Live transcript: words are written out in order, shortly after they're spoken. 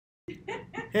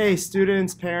Hey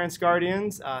students, parents,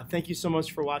 guardians, thank you so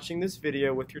much for watching this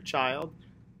video with your child.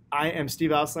 I am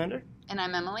Steve Auslander. And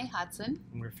I'm Emily Hodson.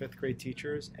 And we're fifth grade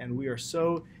teachers, and we are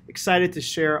so excited to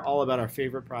share all about our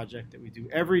favorite project that we do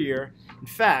every year. In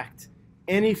fact,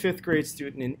 any fifth grade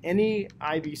student in any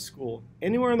IB school,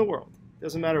 anywhere in the world,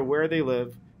 doesn't matter where they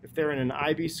live, if they're in an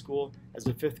IB school as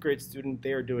a fifth grade student,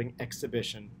 they are doing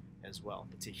exhibition as well.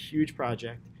 It's a huge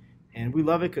project, and we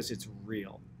love it because it's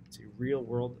real. It's a real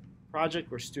world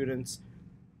project where students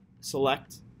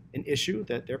select an issue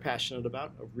that they're passionate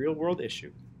about, a real world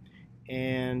issue,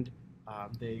 and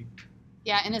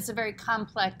and it's a very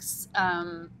complex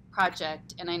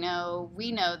project, and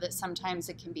we know that sometimes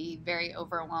it can be very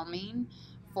overwhelming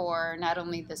for not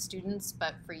only the students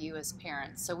but for you as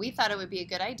parents. So we thought it would be a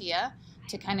good idea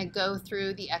to kind of go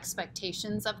through the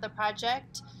expectations of the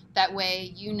project. That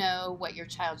way you know what your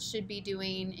child should be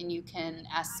doing, and you can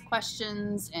ask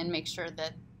questions and make sure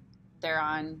that they're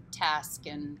on task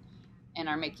and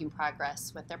are making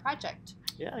progress with their project.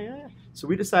 Yeah. So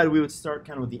we decided we would start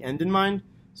kind of with the end in mind.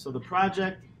 So the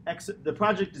project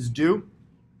is due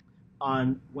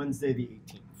on Wednesday the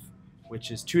 18th, which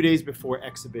is 2 days before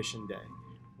exhibition day.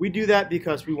 We do that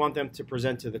because we want them to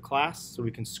present to the class so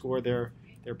we can score their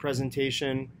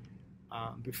presentation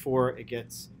before it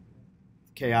gets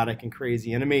chaotic and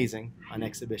crazy and amazing on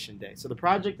exhibition day. So the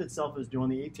project itself is due on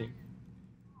the 18th.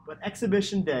 But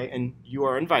exhibition day, and you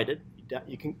are invited.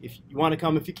 You can, if you want to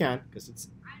come, if you can, because it's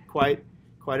quite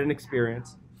an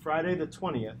experience. Friday the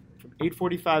 20th, from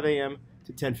 8:45 a.m.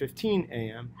 to 10:15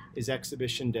 a.m. is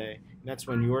exhibition day, and that's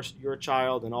when your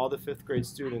child and all the fifth grade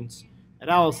students at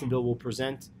Allisonville will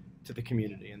present to the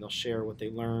community, and they'll share what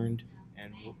they learned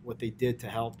and what they did to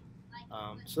help.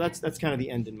 So that's kind of the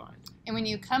end in mind. And when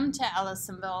you come to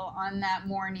Allisonville on that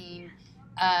morning,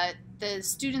 the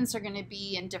students are going to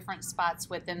be in different spots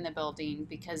within the building,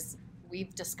 because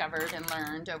we've discovered and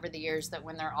learned over the years that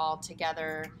when they're all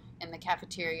together in the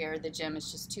cafeteria or the gym,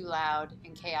 it's just too loud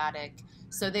and chaotic.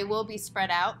 So they will be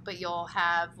spread out, but we'll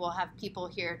have people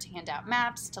here to hand out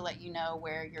maps to let you know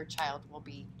where your child will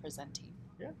be presenting.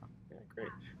 Yeah, great.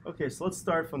 Okay, so let's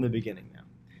start from the beginning now.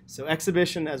 So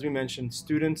exhibition, as we mentioned,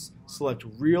 students select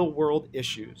real-world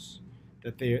issues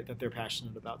that they're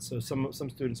passionate about. So some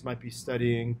students might be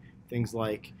studying things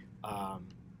like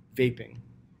vaping.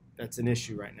 That's an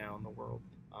issue right now in the world.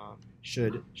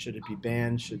 Should it be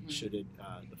banned? Should the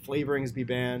flavorings be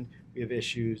banned? We have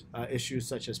issues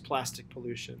such as plastic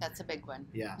pollution. That's a big one.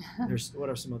 Yeah. What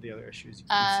are some of the other issues?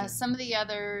 Some of the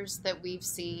others that we've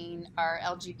seen are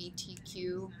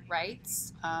LGBTQ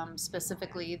rights,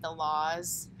 specifically the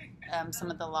laws.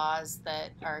 Some of the laws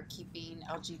that are keeping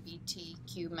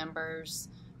LGBTQ members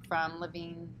from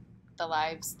living the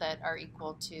lives that are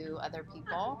equal to other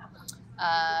people.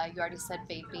 You already said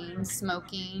vaping,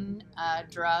 smoking,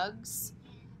 drugs.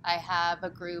 I have a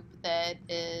group that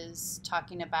is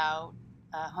talking about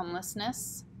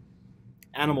homelessness.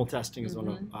 Animal testing is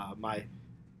one of my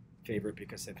favorite,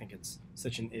 because I think it's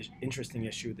such an interesting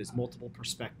issue. There's multiple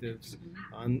perspectives.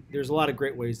 There's a lot of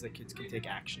great ways that kids can take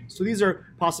action. So these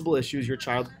are possible issues. Your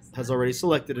child has already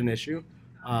selected an issue.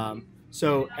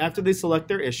 So after they select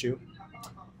their issue,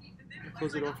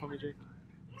 close the door for me, Jake.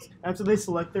 After they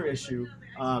select their issue,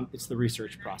 it's the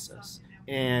research process.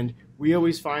 And we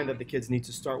always find that the kids need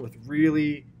to start with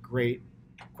really great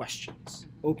questions,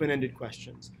 open-ended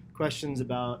questions, questions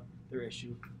about their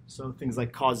issue. So things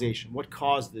like causation. What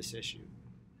caused this issue?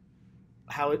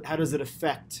 How does it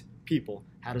affect people?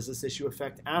 How does this issue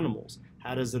affect animals?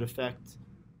 How does it affect,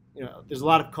 there's a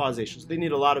lot of causation. So they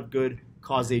need a lot of good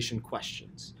causation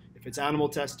questions. If it's animal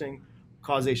testing,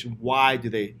 causation, why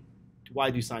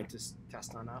do scientists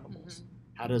test on animals?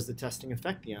 How does the testing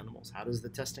affect the animals? How does the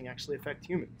testing actually affect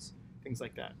humans? Things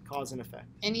like that, cause and effect.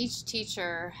 And each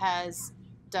teacher has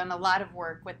done a lot of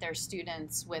work with their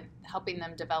students with helping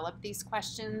them develop these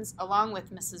questions, along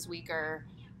with Mrs. Weger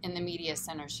in the Media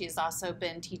Center. She has also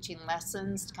been teaching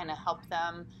lessons to kind of help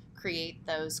them create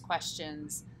those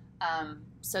questions.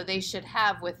 So they should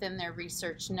have within their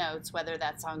research notes, whether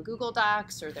that's on Google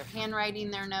Docs or they're handwriting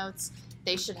their notes,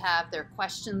 they should have their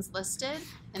questions listed,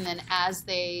 and then as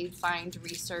they find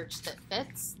research that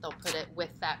fits, they'll put it with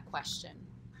that question.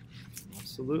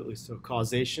 Absolutely. So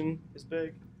causation is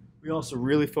big. We also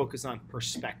really focus on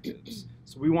perspectives.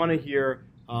 So we want to hear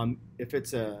if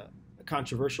it's a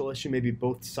controversial issue, maybe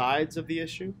both sides of the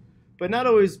issue, but not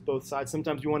always both sides.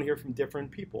 Sometimes you want to hear from different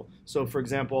people. So for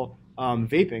example,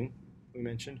 vaping, we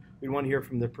mentioned, we want to hear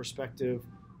from the perspective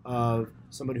of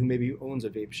somebody who maybe owns a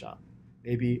vape shop,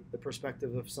 maybe the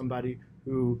perspective of somebody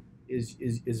who is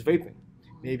vaping.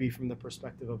 maybe from the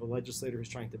perspective of a legislator who's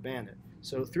trying to ban it.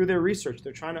 So through their research,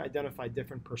 they're trying to identify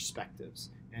different perspectives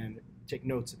and take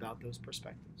notes about those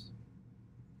perspectives.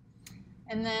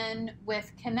 And then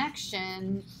with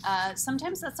connection,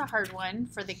 sometimes that's a hard one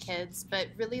for the kids, but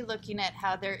really looking at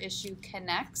how their issue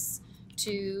connects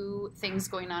to things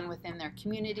going on within their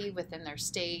community, within their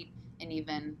state, and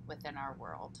even within our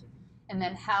world. And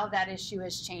then how that issue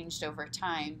has changed over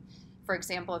time. For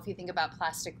example, if you think about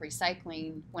plastic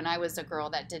recycling, when I was a girl,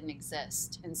 that didn't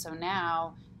exist. And so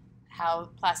now, how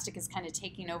plastic is kind of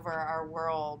taking over our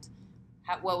world.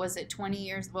 What was it 20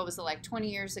 years? What was it like 20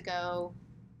 years ago?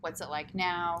 What's it like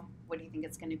now? What do you think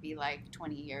it's going to be like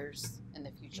 20 years in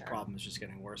the future? The problem is just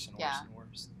getting worse and worse Yeah. and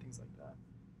worse, things like that.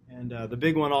 And the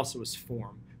big one also is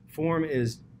form. Form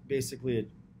is basically a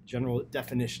general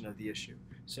definition of the issue.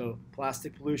 So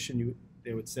plastic pollution,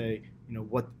 they would say,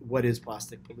 what is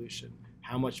plastic pollution?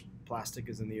 How much plastic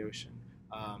is in the ocean?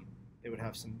 They would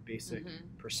have some basic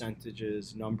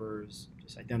percentages, numbers,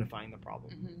 just identifying the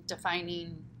problem.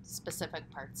 Defining specific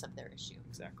parts of their issue.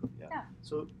 Exactly, yeah. Yeah.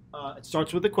 So it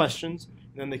starts with the questions,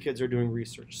 and then the kids are doing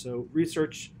research. So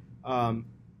research can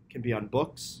be on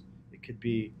books, it could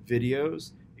be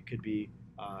videos, it could be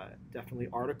definitely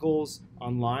articles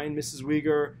online. Mrs.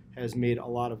 Uyghur has made a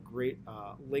lot of great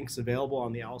links available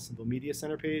on the Allisonville Media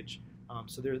Center page.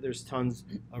 So there's tons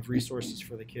of resources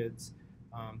for the kids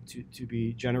to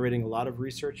be generating a lot of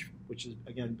research, which is,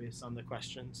 again, based on the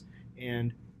questions.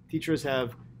 And teachers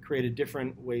have created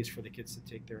different ways for the kids to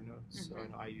take their notes. So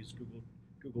I use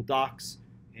Google Docs,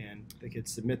 and the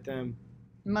kids submit them.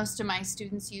 Most of my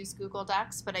students use Google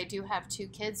Docs, but I do have 2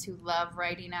 kids who love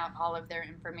writing out all of their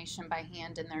information by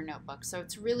hand in their notebook. So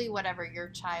it's really whatever your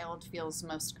child feels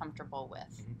most comfortable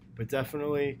with. But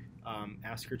definitely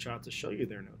ask your child to show you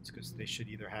their notes, because they should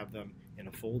either have them in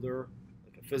a folder,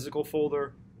 like a physical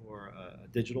folder, or a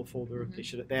digital folder.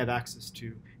 They have access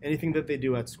to anything that they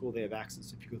do at school. They have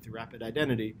access. If you go through Rapid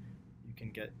Identity, you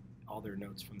can get all their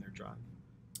notes from their drive.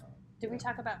 Did we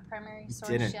talk about primary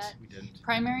source yet? We didn't.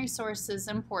 Primary source is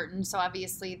important. So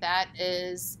obviously that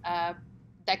is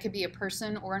that could be a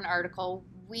person or an article.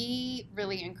 We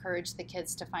really encourage the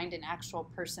kids to find an actual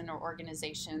person or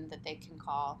organization that they can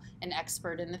call an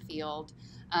expert in the field,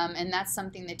 and that's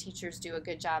something the teachers do a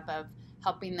good job of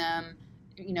helping them,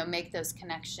 make those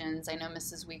connections. I know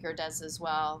Mrs. Uyghur does as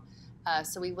well.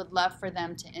 So we would love for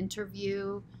them to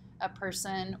interview a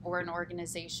person or an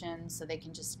organization so they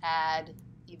can just add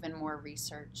even more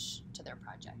research to their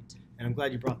project. And I'm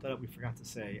glad you brought that up. We forgot to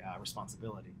say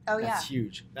responsibility. Oh, That's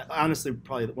huge. That, honestly,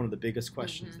 probably one of the biggest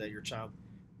questions that your child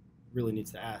really needs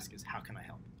to ask is, how can I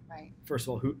help? Right. First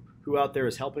of all, who out there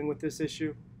is helping with this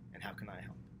issue, and how can I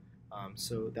help?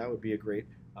 So that would be a great,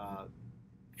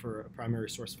 for a primary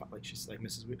source, like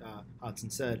Mrs. Hodson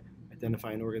said,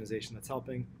 identify an organization that's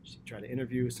helping, try to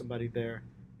interview somebody there,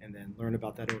 and then learn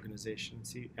about that organization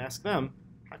and ask them,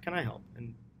 how can I help?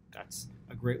 And that's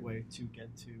a great way to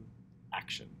get to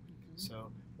action.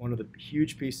 So one of the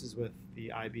huge pieces with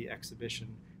the IB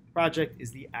exhibition project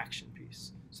is the action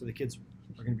piece. So the kids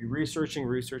are going to be researching,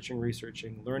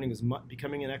 learning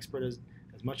becoming an expert as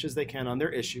much as they can on their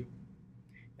issue,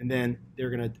 and then they're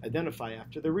going to identify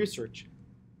after the research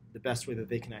the best way that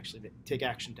they can actually take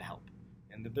action to help.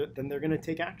 And then they're going to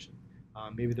take action.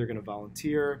 Maybe they're going to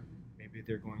volunteer. Maybe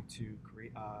they're going to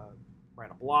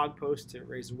write a blog post to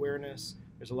raise awareness.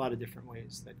 There's a lot of different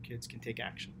ways that kids can take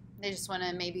action. They just want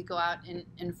to maybe go out and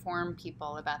inform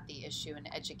people about the issue and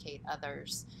educate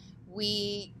others.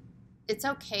 It's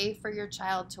okay for your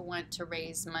child to want to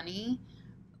raise money.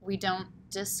 We don't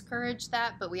discourage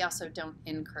that, but we also don't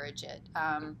encourage it,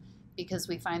 because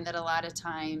we find that a lot of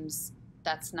times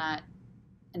that's not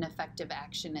an effective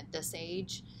action at this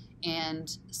age. And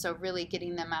so really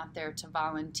getting them out there to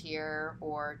volunteer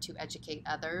or to educate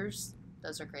others,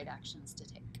 those are great actions to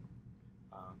take.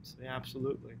 So yeah,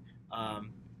 absolutely.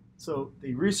 So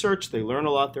they research, they learn a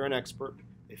lot, they're an expert.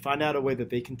 They find out a way that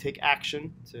they can take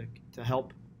action to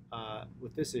help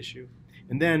with this issue.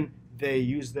 And then they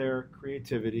use their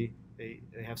creativity. They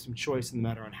have some choice in the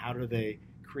matter on how do they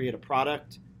create a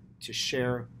product to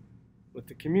share with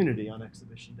the community on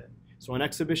Exhibition Day. So on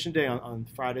Exhibition Day, on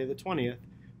Friday the 20th,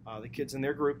 the kids in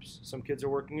their groups, some kids are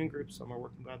working in groups, some are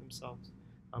working by themselves,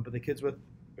 but the kids with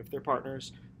their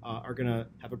partners are going to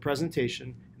have a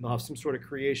presentation, and they'll have some sort of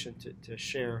creation to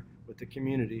share with the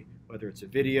community, whether it's a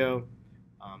video,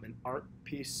 an art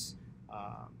piece,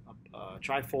 a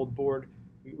trifold board.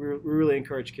 We really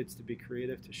encourage kids to be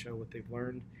creative, to show what they've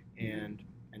learned, and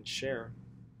share.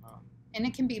 And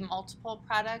it can be multiple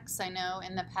products. I know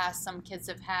in the past some kids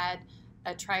have had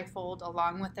a trifold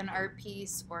along with an art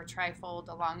piece or a trifold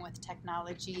along with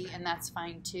technology, and that's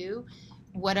fine too.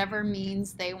 Whatever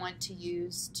means they want to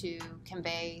use to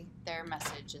convey their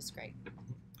message is great.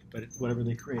 But whatever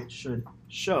they create should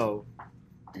show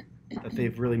that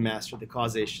they've really mastered the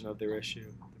causation of their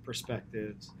issue, the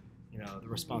perspectives, the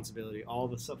responsibility, all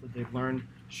the stuff that they've learned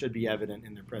should be evident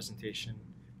in their presentation.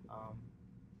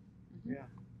 Yeah.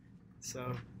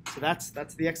 So that's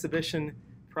the exhibition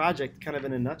project kind of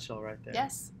in a nutshell right there.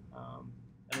 Yes.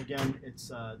 And again,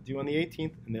 it's due on the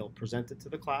 18th, and they'll present it to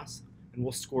the class, and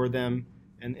we'll score them.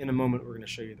 And in a moment, we're going to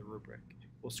show you the rubric.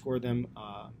 We'll score them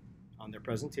on their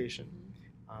presentation,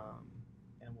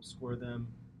 and we'll score them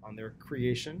on their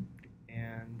creation.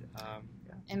 And,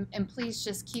 and please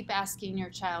just keep asking your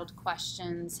child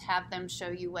questions. Have them show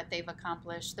you what they've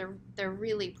accomplished. They're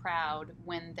really proud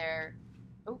when they're.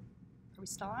 Oh, are we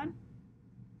still on?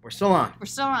 We're still on. We're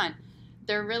still on.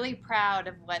 They're really proud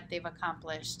of what they've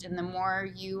accomplished, and the more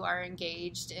you are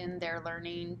engaged in their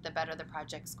learning, the better the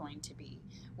project's going to be.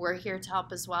 We're here to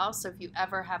help as well, so if you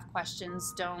ever have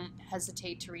questions, don't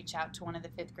hesitate to reach out to one of the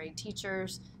 5th grade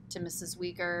teachers, to Mrs.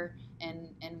 Weger,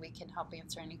 and we can help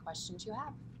answer any questions you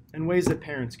have. And ways that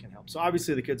parents can help. So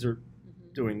obviously the kids are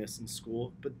doing this in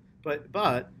school, but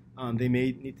they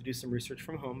may need to do some research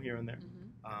from home here and there.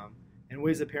 And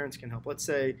ways that parents can help. Let's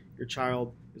say your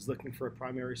child is looking for a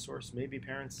primary source. Maybe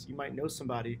parents, you might know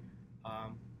somebody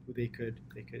who they could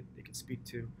speak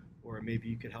to, or maybe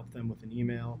you could help them with an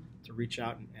email to reach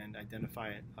out and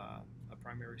identify a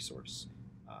primary source.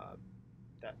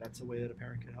 That's a way that a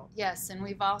parent can help. Yes, and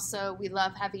we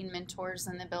love having mentors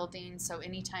in the building. So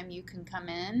anytime you can come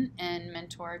in and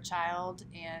mentor a child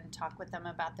and talk with them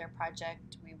about their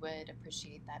project, we would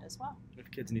appreciate that as well.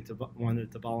 If kids wanted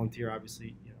to volunteer,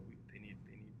 obviously, they need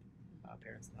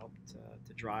parents to help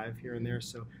to drive here and there.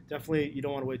 So definitely, you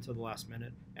don't want to wait till the last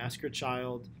minute. Ask your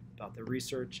child about their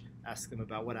research. Ask them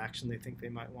about what action they think they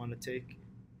might want to take,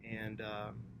 and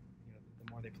the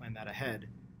more they plan that ahead,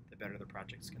 the better the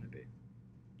project's going to be.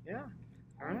 Yeah.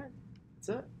 All right. That's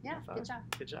it. Yeah. Good job.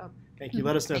 Good job. Thank you.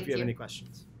 Let us know if you have any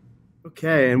questions.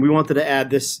 Okay. And we wanted to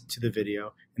add this to the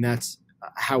video, and that's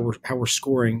how we're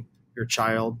scoring your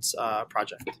child's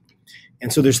project.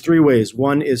 And so there's 3 ways.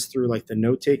 One is through like the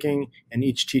note taking, and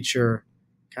each teacher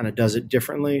kind of does it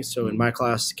differently. So in my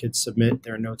class, kids submit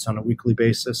their notes on a weekly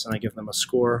basis, and I give them a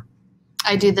score.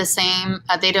 I do the same.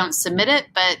 They don't submit it,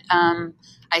 but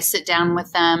I sit down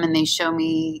with them and they show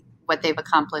me what they've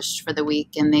accomplished for the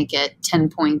week, and they get 10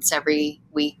 points every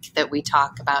week that we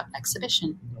talk about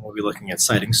exhibition. And we'll be looking at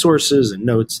citing sources and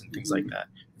notes and things like that.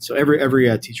 So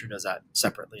every teacher does that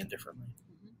separately and differently.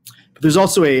 But there's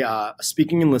also a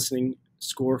speaking and listening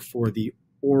score for the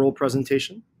oral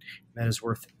presentation. That is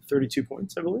worth 32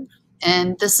 points, I believe.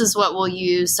 And this is what we'll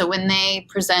use. So when they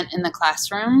present in the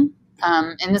classroom,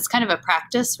 and it's kind of a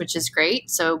practice, which is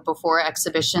great. So before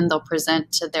exhibition, they'll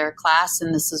present to their class,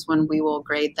 and this is when we will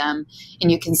grade them.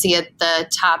 And you can see at the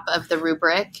top of the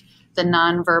rubric, the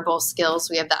nonverbal skills.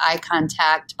 We have the eye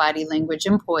contact, body language,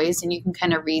 and poise, and you can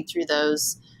kind of read through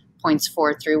those points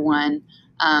 4 through 1.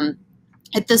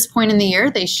 At this point in the year,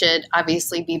 they should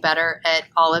obviously be better at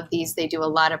all of these. They do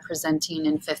a lot of presenting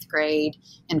in 5th grade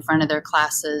in front of their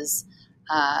classes.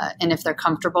 And if they're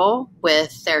comfortable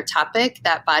with their topic,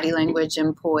 that body language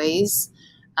and poise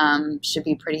should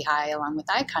be pretty high along with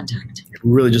eye contact.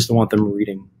 We really just don't want them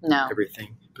reading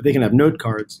everything. But they can have note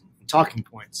cards and talking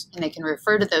points. And they can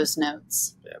refer to those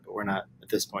notes. Yeah, but we're not at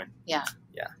this point. Yeah.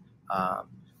 Yeah.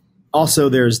 Also,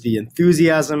 there's the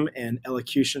enthusiasm and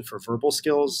elocution for verbal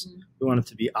skills. We want it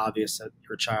to be obvious that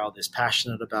your child is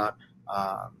passionate about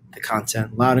the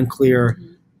content, loud and clear,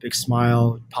 big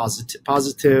smile,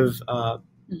 positive.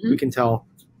 We can tell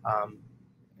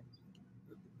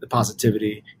the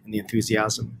positivity and the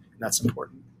enthusiasm, and that's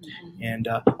important. And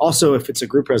also, if it's a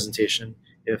group presentation,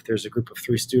 if there's a group of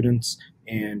 3 students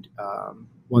and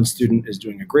one student is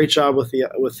doing a great job with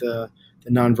the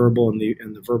nonverbal and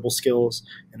the verbal skills,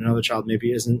 and another child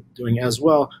maybe isn't doing as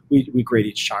well, we grade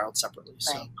each child separately.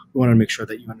 So we want to make sure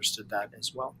that you understood that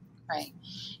as well. Right.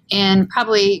 And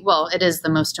probably, well, it is the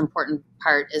most important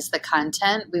part is the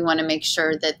content. We want to make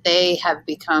sure that they have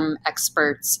become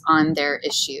experts on their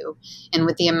issue. And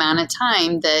with the amount of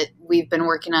time that we've been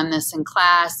working on this in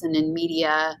class and in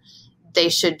media, they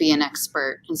should be an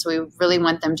expert. And so we really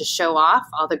want them to show off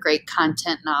all the great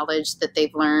content knowledge that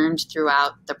they've learned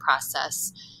throughout the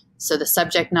process. So the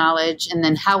subject knowledge, and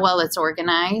then how well it's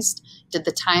organized. Did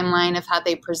the timeline of how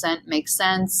they present make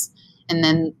sense? And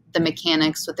then the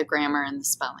mechanics with the grammar and the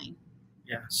spelling.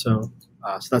 Yeah, so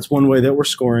that's one way that we're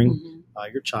scoring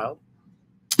your child.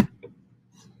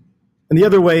 And the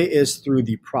other way is through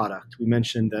the product. We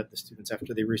mentioned that the students,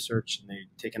 after they research and they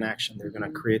take an action, they're going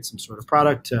to create some sort of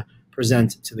product to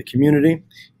present to the community.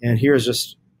 And here's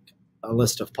just a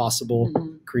list of possible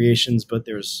creations, but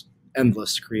there's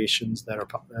endless creations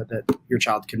that your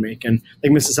child can make. And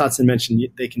like Mrs. Hudson mentioned,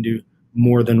 they can do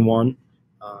more than one.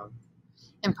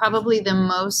 And probably the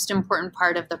most important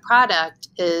part of the product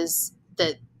is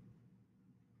that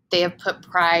they have put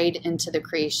pride into the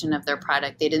creation of their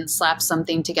product. They didn't slap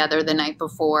something together the night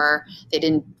before. They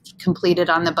didn't complete it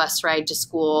on the bus ride to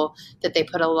school, that they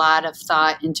put a lot of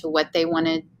thought into what they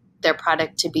wanted their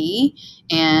product to be,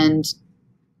 and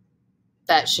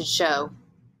that should show.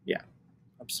 Yeah,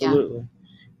 absolutely.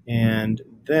 Yeah. And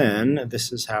then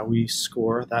this is how we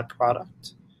score that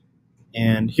product.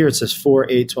 And here it says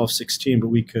 4, 8, 12, 16, but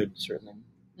we could certainly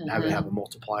have it have a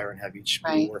multiplier and have each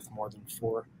be worth more than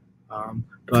 4.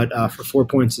 But for 4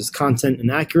 points is content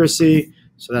and accuracy.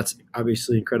 So that's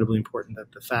obviously incredibly important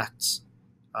that the facts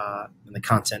and the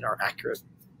content are accurate.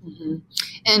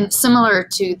 And similar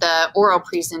to the oral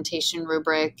presentation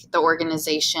rubric, the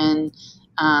organization,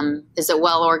 is it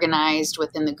well organized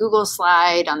within the Google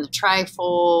slide, on the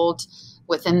trifold,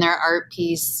 within their art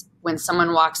piece? When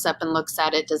someone walks up and looks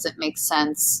at it, does it make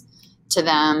sense to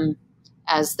them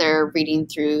as they're reading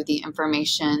through the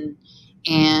information?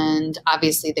 And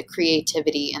obviously the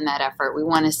creativity in that effort. We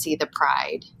want to see the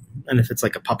pride. And if it's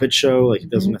like a puppet show, like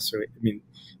it doesn't necessarily, I mean,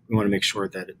 we want to make sure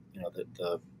that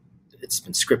it's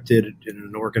been scripted in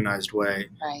an organized way.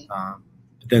 Right.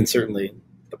 But then certainly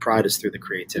the pride is through the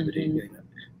creativity. You know,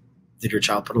 did your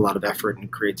child put a lot of effort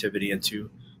and creativity into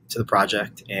the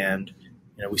project? And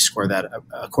we score that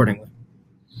accordingly.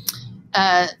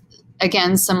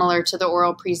 Again, similar to the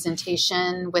oral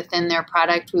presentation, within their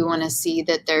product, we want to see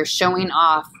that they're showing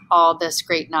off all this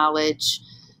great knowledge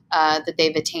that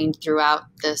they've attained throughout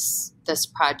this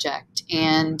project.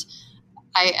 And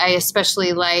I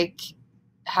especially like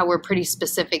how we're pretty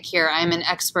specific here. I'm an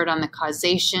expert on the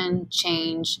causation,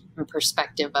 change, and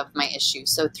perspective of my issue.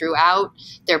 So throughout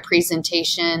their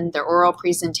presentation, their oral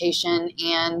presentation,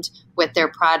 and with their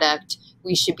product,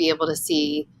 we should be able to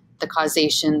see the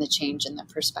causation, the change, and the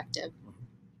perspective.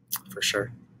 For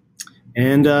sure.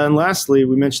 And lastly,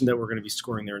 we mentioned that we're going to be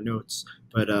scoring their notes,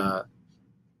 but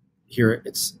here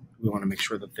we want to make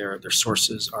sure that their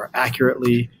sources are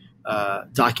accurately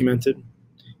documented,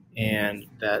 and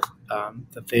that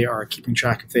they are keeping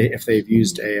track. If they've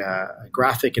used a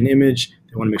graphic, an image,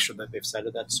 they want to make sure that they've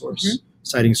cited that source.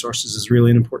 Citing sources is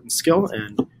really an important skill,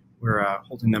 and we're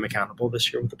holding them accountable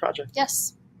this year with the project.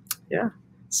 Yes. Yeah.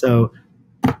 So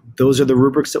those are the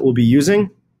rubrics that we'll be using,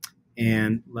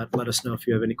 and let us know if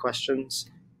you have any questions.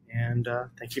 And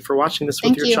thank you for watching this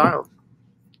with your child.